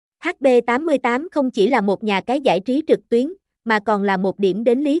HB88 không chỉ là một nhà cái giải trí trực tuyến, mà còn là một điểm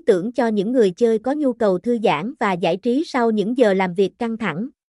đến lý tưởng cho những người chơi có nhu cầu thư giãn và giải trí sau những giờ làm việc căng thẳng.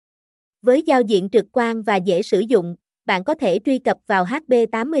 Với giao diện trực quan và dễ sử dụng, bạn có thể truy cập vào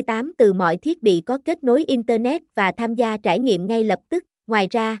HB88 từ mọi thiết bị có kết nối Internet và tham gia trải nghiệm ngay lập tức. Ngoài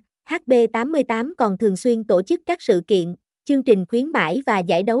ra, HB88 còn thường xuyên tổ chức các sự kiện, chương trình khuyến mãi và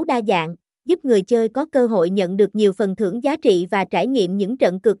giải đấu đa dạng, giúp người chơi có cơ hội nhận được nhiều phần thưởng giá trị và trải nghiệm những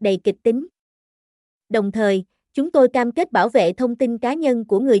trận cược đầy kịch tính. Đồng thời, chúng tôi cam kết bảo vệ thông tin cá nhân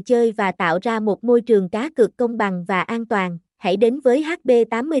của người chơi và tạo ra một môi trường cá cược công bằng và an toàn. Hãy đến với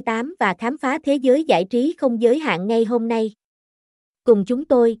HB88 và khám phá thế giới giải trí không giới hạn ngay hôm nay. Cùng chúng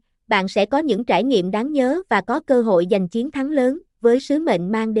tôi, bạn sẽ có những trải nghiệm đáng nhớ và có cơ hội giành chiến thắng lớn. Với sứ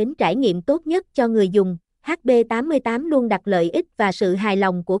mệnh mang đến trải nghiệm tốt nhất cho người dùng, HB88 luôn đặt lợi ích và sự hài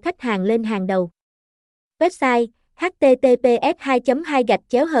lòng của khách hàng lên hàng đầu. Website: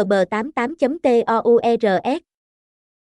 https://hb88.tours